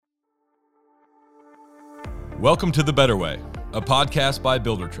Welcome to The Better Way, a podcast by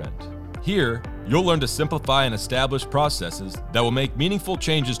Buildertrend. Here, you'll learn to simplify and establish processes that will make meaningful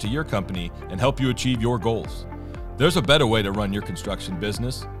changes to your company and help you achieve your goals. There's a better way to run your construction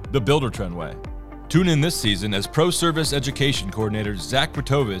business, the Buildertrend way. Tune in this season as Pro Service Education Coordinator Zach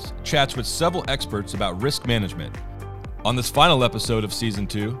Bertovis chats with several experts about risk management. On this final episode of Season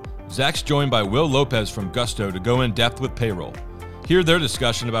 2, Zach's joined by Will Lopez from Gusto to go in depth with payroll. Hear their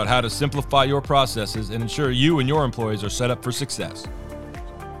discussion about how to simplify your processes and ensure you and your employees are set up for success.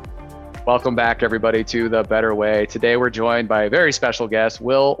 Welcome back, everybody, to The Better Way. Today, we're joined by a very special guest,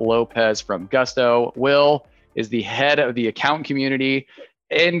 Will Lopez from Gusto. Will is the head of the accountant community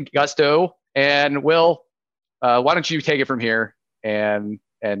in Gusto. And Will, why don't you take it from here and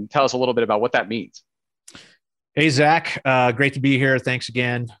tell us a little bit about what that means? Hey, Zach. Great to be here. Thanks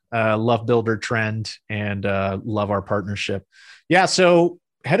again. Love Buildertrend and love our partnership. Yeah. So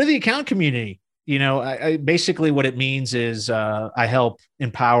head of the account community, I basically what it means is I help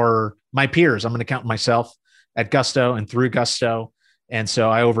empower my peers. I'm an accountant myself at Gusto and through Gusto. And so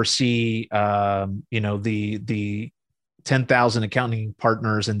I oversee, the 10,000 accounting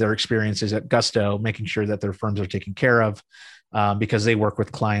partners and their experiences at Gusto, making sure that their firms are taken care of because they work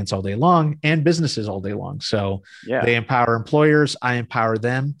with clients all day long and businesses all day long. So They empower employers. I empower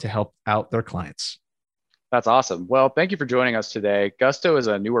them to help out their clients. That's awesome. Well, thank you for joining us today. Gusto is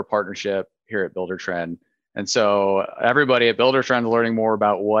a newer partnership here at Buildertrend. And so everybody at Buildertrend is learning more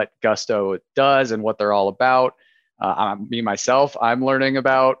about what Gusto does and what they're all about. Myself, I'm learning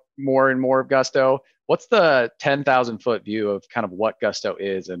about more and more of Gusto. What's the 10,000 foot view of kind of what Gusto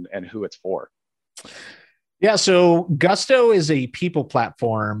is and who it's for? Yeah, so Gusto is a people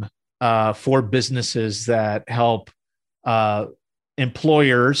platform for businesses that help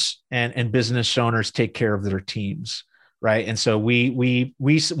employers and business owners take care of their teams, right? And so we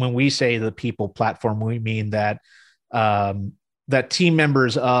when we say the people platform, we mean that that team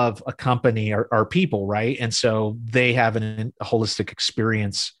members of a company are people, right? And so they have a holistic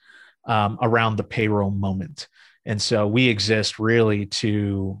experience around the payroll moment. And so we exist really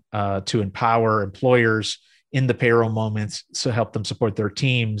to empower employers in the payroll moments to help them support their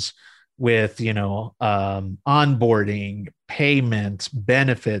teams with, onboarding, payment,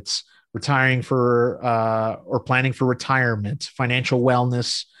 benefits, retiring for or planning for retirement, financial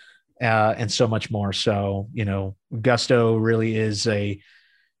wellness, and so much more. So, Gusto really is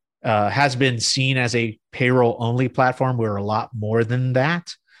has been seen as a payroll only platform. We're a lot more than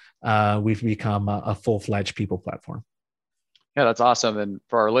that. We've become a full-fledged people platform. Yeah, that's awesome. And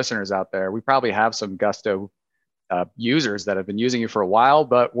for our listeners out there, we probably have some Gusto users that have been using you for a while,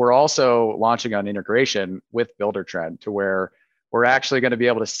 but we're also launching an integration with Buildertrend to where we're actually going to be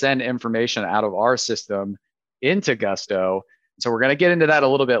able to send information out of our system into Gusto. So we're going to get into that a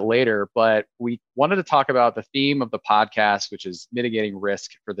little bit later, but we wanted to talk about the theme of the podcast, which is mitigating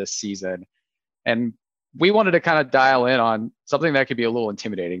risk for this season. And we wanted to kind of dial in on something that could be a little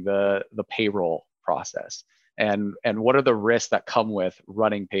intimidating, the payroll process, and what are the risks that come with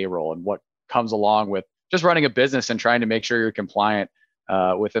running payroll and what comes along with just running a business and trying to make sure you're compliant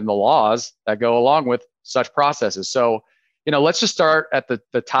within the laws that go along with such processes. So, let's just start at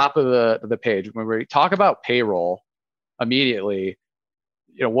the top of the page. When we talk about payroll immediately,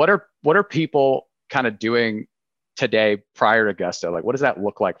 what are people kind of doing today prior to Gusto? Like, what does that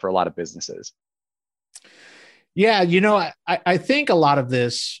look like for a lot of businesses? Yeah, I think a lot of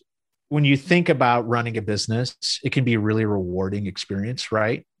this, when you think about running a business, it can be a really rewarding experience,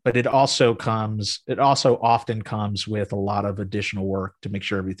 right? But it also often comes with a lot of additional work to make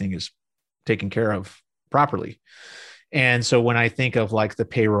sure everything is taken care of properly. And so when I think of like the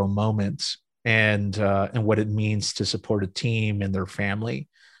payroll moments and what it means to support a team and their family,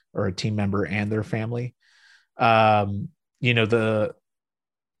 or a team member and their family, the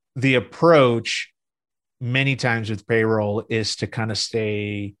approach many times with payroll is to kind of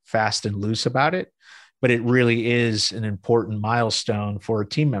stay fast and loose about it, but it really is an important milestone for a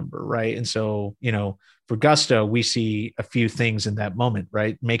team member, right? And so, for Gusto, we see a few things in that moment,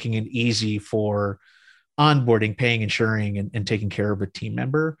 right? Making it easy for onboarding, paying, insuring, and taking care of a team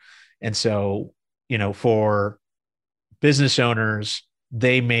member. And so, for business owners,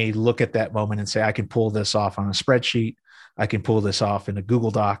 they may look at that moment and say, I can pull this off on a spreadsheet. I can pull this off in a Google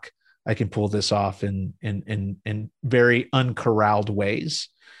Doc. I can pull this off in very uncorralled ways.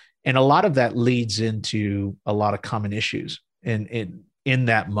 And a lot of that leads into a lot of common issues in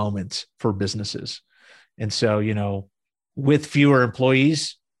that moment for businesses. And so, with fewer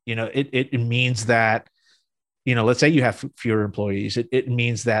employees, it means that, let's say you have fewer employees, it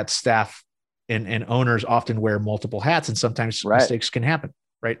means that staff and owners often wear multiple hats, and sometimes mistakes can happen.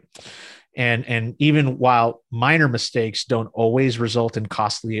 Right. And even while minor mistakes don't always result in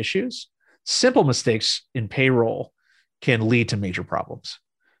costly issues, simple mistakes in payroll can lead to major problems.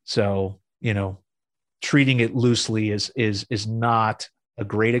 So, treating it loosely is not a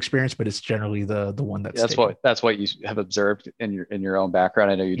great experience, but it's generally the one that's what you have observed in your own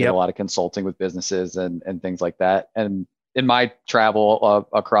background. I know you did a lot of consulting with businesses and things like that. And in my travel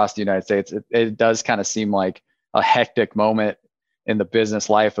across the United States, it does kind of seem like a hectic moment in the business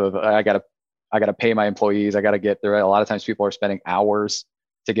life of I gotta pay my employees. I gotta get there. A lot of times people are spending hours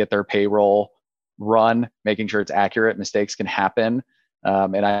to get their payroll run, making sure it's accurate. Mistakes can happen.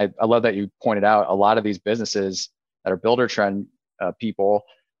 And I love that you pointed out a lot of these businesses that are Buildertrend people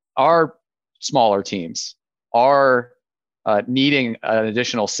are smaller teams, are needing an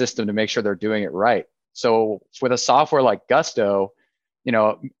additional system to make sure they're doing it right. So with a software like Gusto,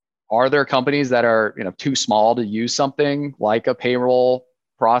 are there companies that are too small to use something like a payroll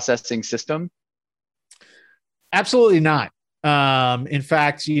processing system? Absolutely not. In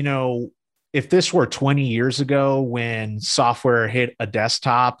fact, if this were 20 years ago when software hit a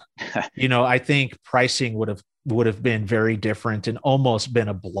desktop, I think pricing would have been very different and almost been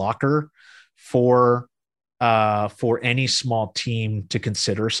a blocker for any small team to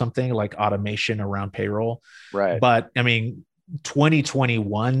consider something like automation around payroll. Right. But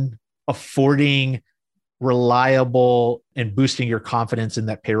 2021 affording reliable and boosting your confidence in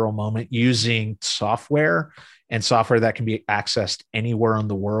that payroll moment using software that can be accessed anywhere in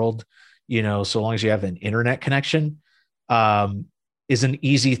the world, so long as you have an internet connection, is an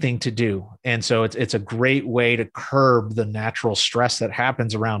easy thing to do. And so it's a great way to curb the natural stress that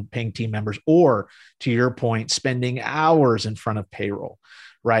happens around paying team members, or to your point, spending hours in front of payroll,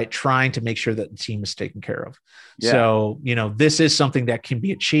 right? Trying to make sure that the team is taken care of. Yeah. So, this is something that can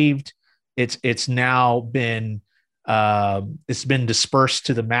be achieved. It's now been, it's been dispersed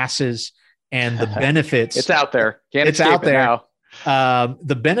to the masses, and the benefits it's out there. It's out there.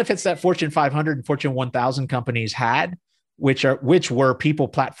 The benefits that Fortune 500 and Fortune 1000 companies had, which were people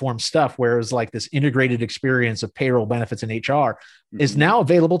platform stuff, where it was like this integrated experience of payroll, benefits, and HR, is now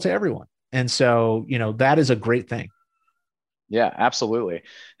available to everyone. And so, that is a great thing. Yeah, absolutely.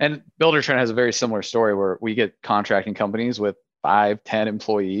 And Buildertrend has a very similar story where we get contracting companies with 5-10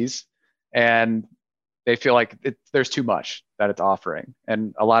 employees, and they feel like there's too much that it's offering.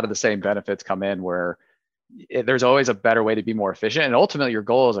 And a lot of the same benefits come in where there's always a better way to be more efficient. And ultimately your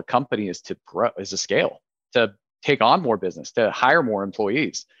goal as a company is to grow, is to scale, to take on more business, to hire more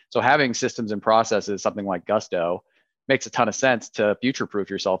employees. So having systems and processes, something like Gusto, makes a ton of sense to future-proof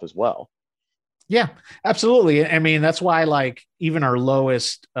yourself as well. Yeah, absolutely. That's why even our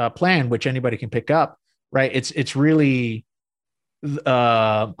lowest plan, which anybody can pick up, right? It's really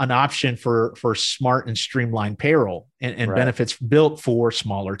an option for smart and streamlined payroll and right. benefits built for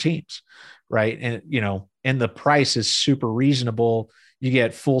smaller teams, right? And the price is super reasonable. You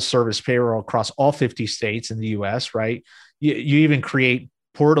get full service payroll across all 50 states in the US, right? You even create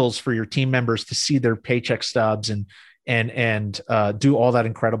portals for your team members to see their paycheck stubs and do all that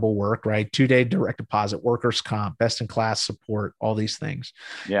incredible work, right? 2-day direct deposit, workers' comp, best in class support, all these things.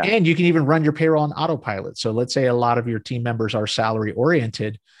 Yeah. And you can even run your payroll on autopilot. So let's say a lot of your team members are salary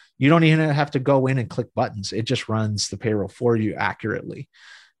oriented. You don't even have to go in and click buttons. It just runs the payroll for you accurately,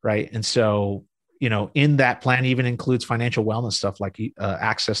 right? And so, in that plan even includes financial wellness stuff like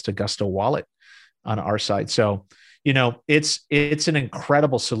access to Gusto Wallet on our side. So, it's an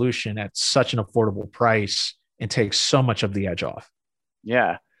incredible solution at such an affordable price and takes so much of the edge off.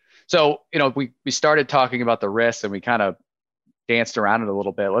 Yeah. So, we started talking about the risks and we kind of danced around it a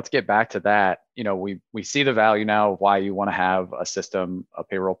little bit. Let's get back to that. We see the value now of why you want to have a system, a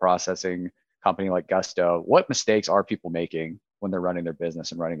payroll processing company like Gusto. What mistakes are people making when they're running their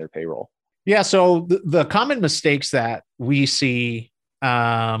business and running their payroll? Yeah. So the common mistakes that we see,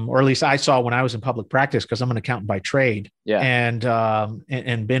 or at least I saw when I was in public practice, because I'm an accountant by trade, and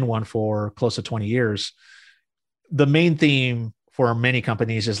been one for close to 20 years. The main theme for many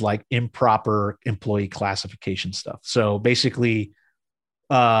companies is like improper employee classification stuff. So basically,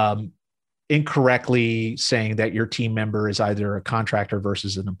 incorrectly saying that your team member is either a contractor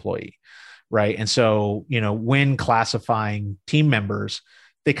versus an employee, right? And so, when classifying team members,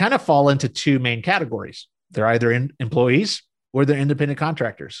 they kind of fall into two main categories. They're either employees or they're independent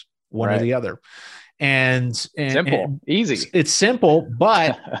contractors, one right. or the other. And simple, easy. It's simple,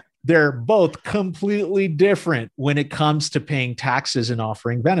 but they're both completely different when it comes to paying taxes and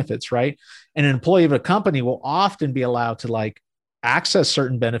offering benefits, right? And an employee of a company will often be allowed to access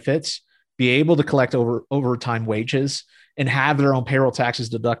certain benefits, be able to collect overtime wages, and have their own payroll taxes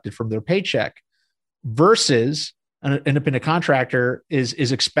deducted from their paycheck, versus an independent contractor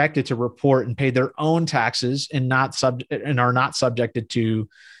is expected to report and pay their own taxes and are not subjected to,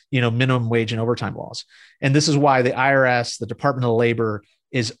 minimum wage and overtime laws. And this is why the IRS, the Department of Labor,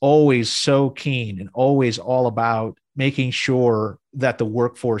 is always so keen and always all about making sure that the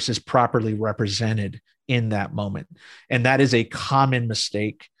workforce is properly represented in that moment. And that is a common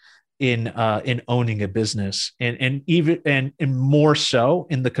mistake in owning a business, and more so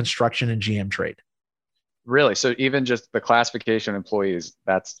in the construction and GM trade. Really? So even just the classification of employees,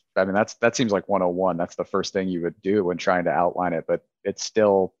 that seems like 101. That's the first thing you would do when trying to outline it, but it's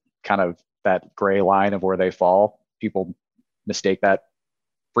still kind of that gray line of where they fall. People mistake that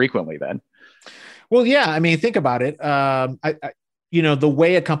frequently then. Well, yeah. I mean, think about it. The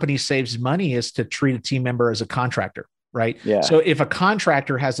way a company saves money is to treat a team member as a contractor, right? Yeah. So if a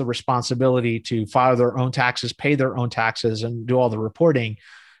contractor has the responsibility to file their own taxes, pay their own taxes, and do all the reporting,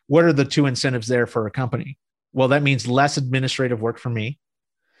 what are the two incentives there for a company? Well, that means less administrative work for me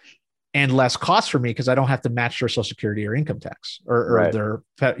and less cost for me, because I don't have to match their Social Security or income tax or their,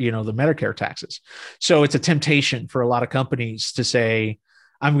 the Medicare taxes. So it's a temptation for a lot of companies to say,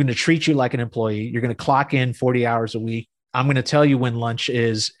 I'm going to treat you like an employee. You're going to clock in 40 hours a week. I'm going to tell you when lunch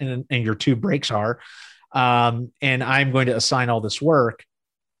is and your 2 breaks are. And I'm going to assign all this work,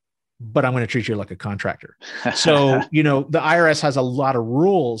 but I'm going to treat you like a contractor. So, the IRS has a lot of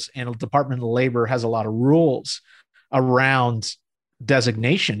rules, and the Department of Labor has a lot of rules around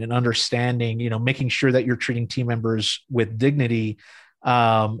designation and understanding, making sure that you're treating team members with dignity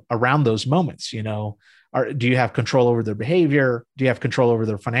around those moments. Do you have control over their behavior? Do you have control over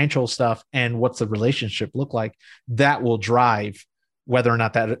their financial stuff? And what's the relationship look like? That will drive whether or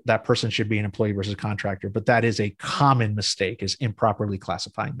not that person should be an employee versus a contractor. But that is a common mistake, is improperly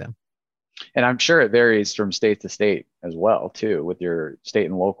classifying them. And I'm sure it varies from state to state as well, too, with your state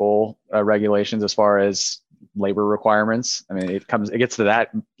and local regulations as far as labor requirements. I mean, it gets to that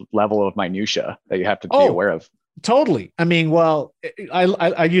level of minutia that you have to be aware of. Totally. I mean, well,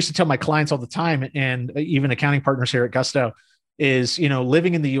 I used to tell my clients all the time, and even accounting partners here at Gusto, is,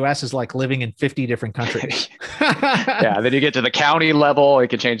 living in the US is like living in 50 different countries. Yeah. Then you get to the county level, it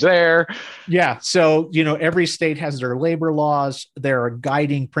can change there. Yeah. So, every state has their labor laws. There are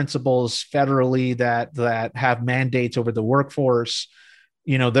guiding principles federally that have mandates over the workforce.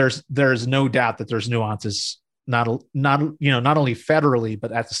 There's no doubt that there's nuances, not only federally,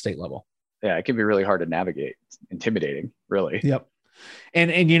 but at the state level. Yeah. It can be really hard to navigate. It's intimidating, really. Yep.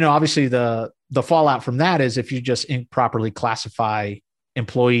 And obviously the fallout from that is, if you just improperly classify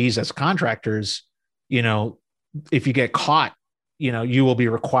employees as contractors, if you get caught, you will be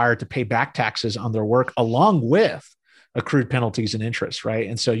required to pay back taxes on their work along with accrued penalties and interest, right?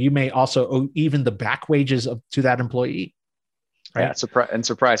 And so you may also owe even the back wages to that employee. Right? Yeah,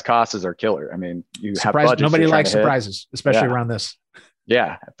 surprise costs are killer. I mean, have budgets. Nobody likes surprises, especially around this.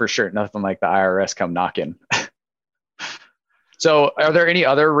 Yeah, for sure. Nothing like the IRS come knocking. So are there any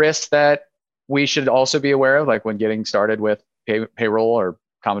other risks that we should also be aware of, like when getting started with payroll, or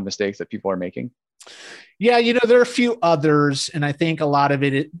common mistakes that people are making? Yeah, there are a few others. And I think a lot of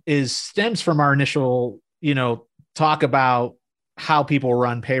it stems from our initial, talk about how people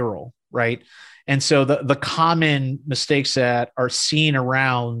run payroll, right? And so the common mistakes that are seen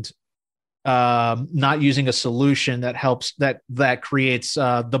around not using a solution that helps, that creates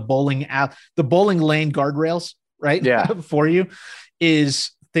the bowling lane guardrails, right? Yeah. For you,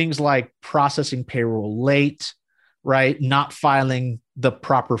 is things like processing payroll late, right? Not filing the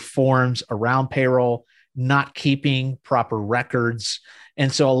proper forms around payroll, not keeping proper records.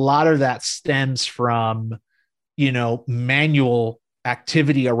 And so a lot of that stems from, manual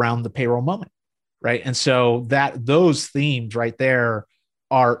activity around the payroll moment, right? And so those themes right there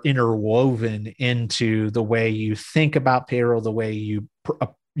are interwoven into the way you think about payroll, the way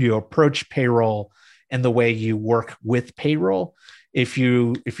you approach payroll, and the way you work with payroll. If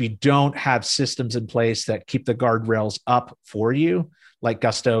you don't have systems in place that keep the guardrails up for you, like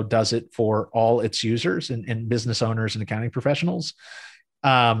Gusto does it for all its users and business owners and accounting professionals,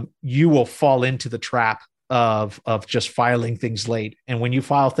 you will fall into the trap of just filing things late. And when you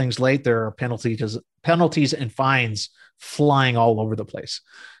file things late, there are penalties and fines flying all over the place.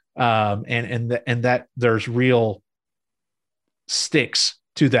 And that there's real sticks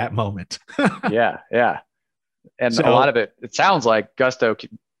to that moment. Yeah. And a lot of it sounds like Gusto,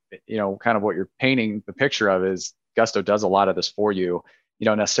 kind of what you're painting the picture of is Gusto does a lot of this for you. You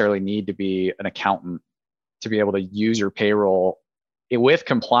don't necessarily need to be an accountant to be able to use your payroll with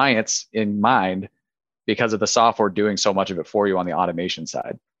compliance in mind, because of the software doing so much of it for you on the automation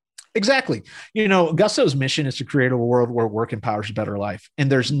side. Exactly. Gusto's mission is to create a world where work empowers a better life. And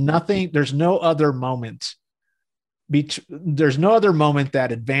there's no other moment there's no other moment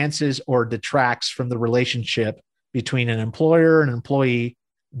that advances or detracts from the relationship between an employer and an employee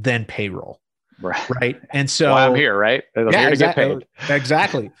than payroll. Right. And so well, I'm here, right? I'm here to get paid.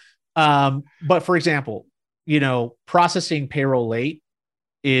 Exactly. But for example, processing payroll late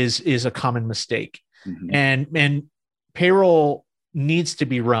is a common mistake. Mm-hmm. And payroll needs to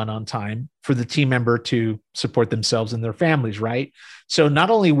be run on time for the team member to support themselves and their families, right? So not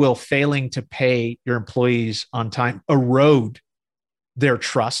only will failing to pay your employees on time erode their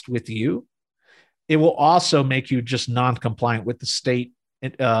trust with you, it will also make you just non-compliant with the state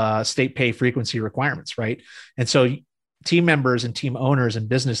pay frequency requirements, right? And so team members and team owners and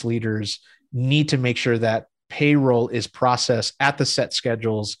business leaders need to make sure that payroll is processed at the set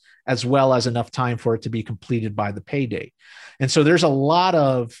schedules, as well as enough time for it to be completed by the payday. And so there's a lot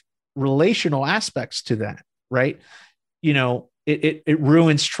of relational aspects to that, right? It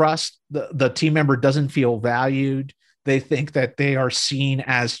ruins trust. The team member doesn't feel valued. They think that they are seen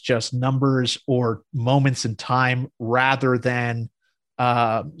as just numbers or moments in time rather than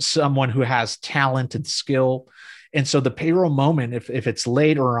someone who has talent and skill. And so the payroll moment, if it's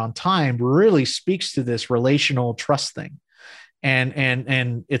late or on time, really speaks to this relational trust thing.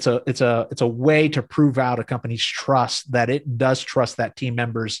 And it's a way to prove out a company's trust, that it does trust that team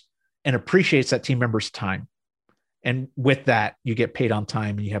members and appreciates that team members' time. And with that, you get paid on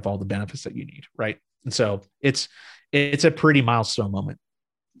time and you have all the benefits that you need, right? And so it's a pretty milestone moment.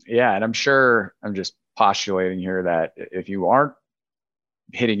 Yeah, and I'm sure, I'm just postulating here that if you aren't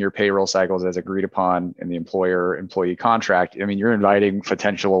hitting your payroll cycles as agreed upon in the employer-employee contract, I mean, you're inviting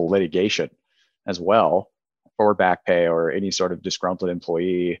potential litigation as well for back pay or any sort of disgruntled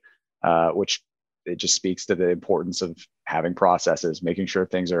employee, which it just speaks to the importance of having processes, making sure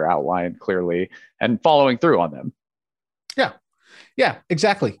things are outlined clearly and following through on them. Yeah,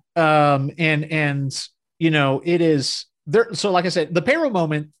 exactly. It is there. So like I said, the payroll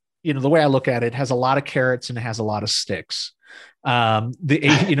moment, the way I look at it, has a lot of carrots and it has a lot of sticks. Tax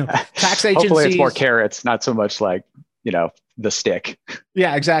agencies. Hopefully it's more carrots, not so much like, the stick.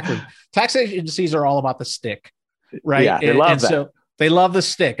 Yeah, exactly. Tax agencies are all about the stick, right? Yeah, they love that. So they love the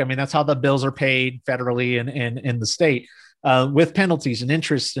stick. I mean, that's how the bills are paid federally and in the state, with penalties and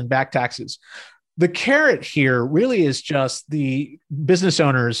interest and back taxes. The carrot here really is just the business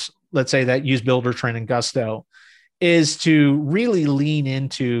owners, let's say, that use Buildertrend and Gusto, is to really lean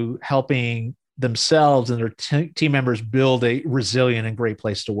into helping themselves and their team members build a resilient and great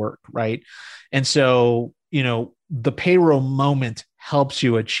place to work, right? And so, the payroll moment helps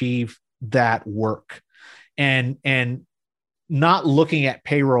you achieve that work, and not looking at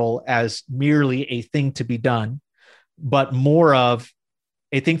payroll as merely a thing to be done, but more of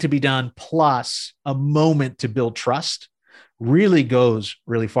a thing to be done plus a moment to build trust, really goes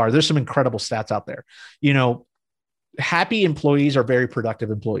really far. There's some incredible stats out there. Happy employees are very productive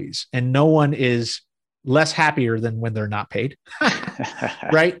employees, and no one is less happier than when they're not paid.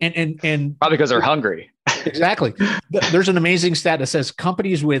 Right. And probably because they're hungry. Exactly. There's an amazing stat that says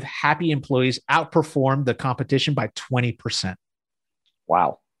companies with happy employees outperform the competition by 20%.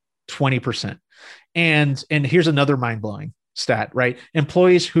 Wow. 20%. And here's another mind-blowing stat, right?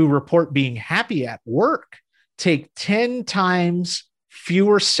 Employees who report being happy at work take 10 times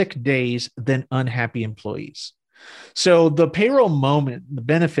fewer sick days than unhappy employees. So the payroll moment, the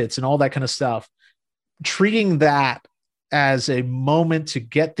benefits and all that kind of stuff, treating that as a moment to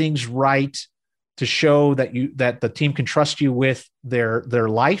get things right, to show that the team can trust you with their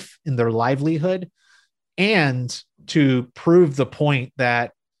life and their livelihood, and to prove the point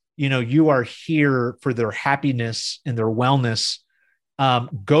that you are here for their happiness and their wellness,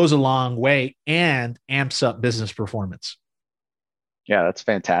 goes a long way and amps up business performance. Yeah, that's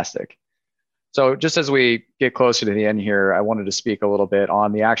fantastic. So just as we get closer to the end here, I wanted to speak a little bit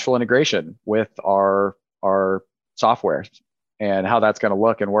on the actual integration with our software and how that's going to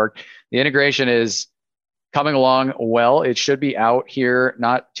look and work. The integration is coming along well. It should be out here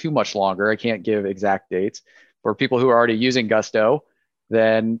not too much longer. I can't give exact dates. For people who are already using Gusto,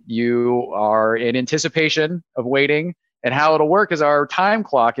 then you are in anticipation of waiting. And how it'll work is our time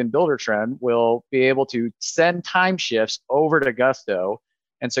clock in Buildertrend will be able to send time shifts over to Gusto.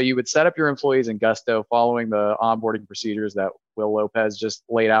 And so you would set up your employees in Gusto following the onboarding procedures that Will Lopez just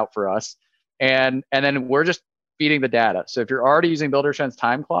laid out for us. And then we're just feeding the data. So if you're already using Buildertrend's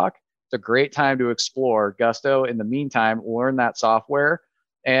time clock, it's a great time to explore Gusto. In the meantime, learn that software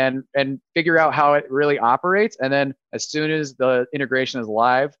and figure out how it really operates. And then as soon as the integration is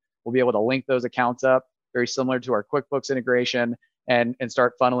live, we'll be able to link those accounts up, very similar to our QuickBooks integration, and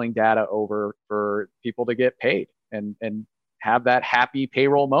start funneling data over for people to get paid and have that happy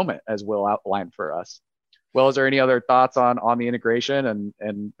payroll moment, as Will outlined for us. Well, is there any other thoughts on the integration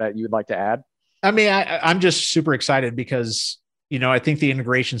and that you would like to add? I mean, I'm just super excited because, I think the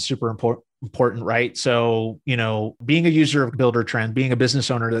integration is super important, right? So, being a user of Buildertrend, being a business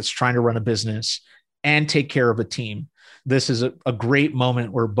owner that's trying to run a business and take care of a team, this is a great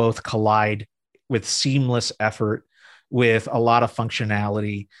moment where both collide with seamless effort, with a lot of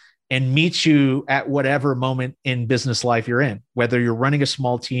functionality, and meet you at whatever moment in business life you're in, whether you're running a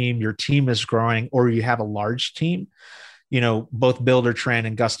small team, your team is growing, or you have a large team. Both Buildertrend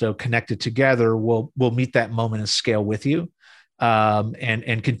and Gusto connected together will meet that moment and scale with you,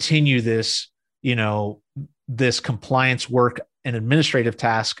 and continue this, this compliance work and administrative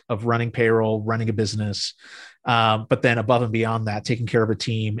task of running payroll, running a business, but then above and beyond that, taking care of a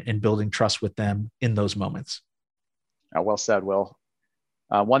team and building trust with them in those moments. Well said, Will.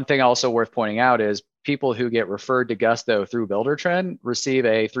 One thing also worth pointing out is people who get referred to Gusto through Buildertrend receive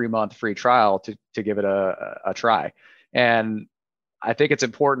a 3-month free trial to give it a try. And I think it's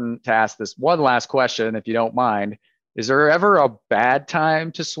important to ask this one last question, if you don't mind. Is there ever a bad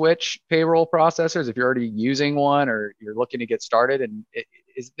time to switch payroll processors if you're already using one or you're looking to get started? And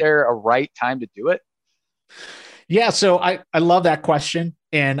is there a right time to do it? Yeah, so I love that question,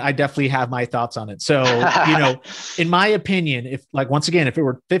 and I definitely have my thoughts on it. So, in my opinion, if it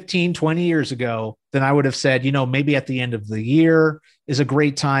were 15, 20 years ago, then I would have said, maybe at the end of the year is a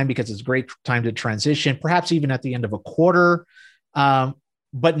great time because it's a great time to transition, perhaps even at the end of a quarter.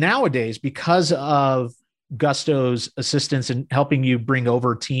 But nowadays, because of Gusto's assistance in helping you bring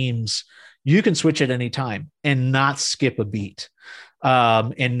over teams, you can switch at any time and not skip a beat.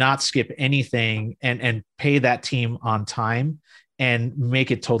 And not skip anything and pay that team on time and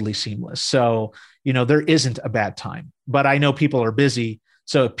make it totally seamless. So, there isn't a bad time, but I know people are busy.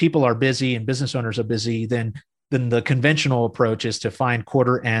 So if people are busy and business owners are busy, then the conventional approach is to find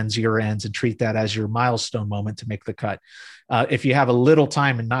quarter ends, year ends, and treat that as your milestone moment to make the cut. If you have a little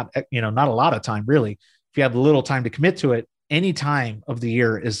time and not a lot of time, really, if you have a little time to commit to it, any time of the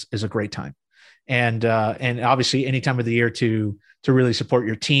year is a great time. And obviously any time of the year to really support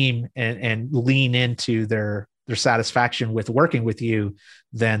your team and lean into their satisfaction with working with you,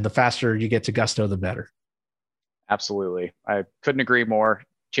 then the faster you get to Gusto, the better. Absolutely. I couldn't agree more.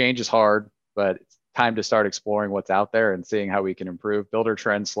 Change is hard, but it's time to start exploring what's out there and seeing how we can improve.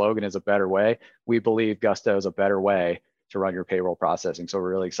 Buildertrend's slogan is a better way. We believe Gusto is a better way to run your payroll processing. So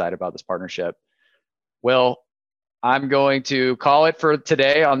we're really excited about this partnership. Will, I'm going to call it for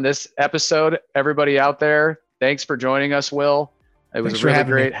today on this episode. Everybody out there, thanks for joining us, Will. It was really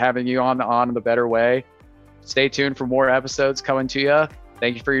great having you on The Better Way. Stay tuned for more episodes coming to you.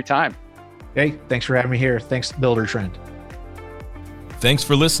 Thank you for your time. Hey, thanks for having me here. Thanks, Buildertrend. Thanks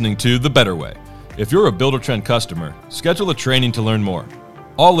for listening to The Better Way. If you're a Buildertrend customer, schedule a training to learn more.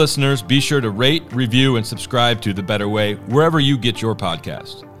 All listeners, be sure to rate, review, and subscribe to The Better Way wherever you get your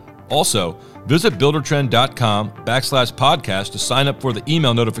podcasts. Also, visit buildertrend.com/podcast to sign up for the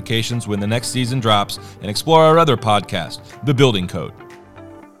email notifications when the next season drops and explore our other podcast, The Building Code.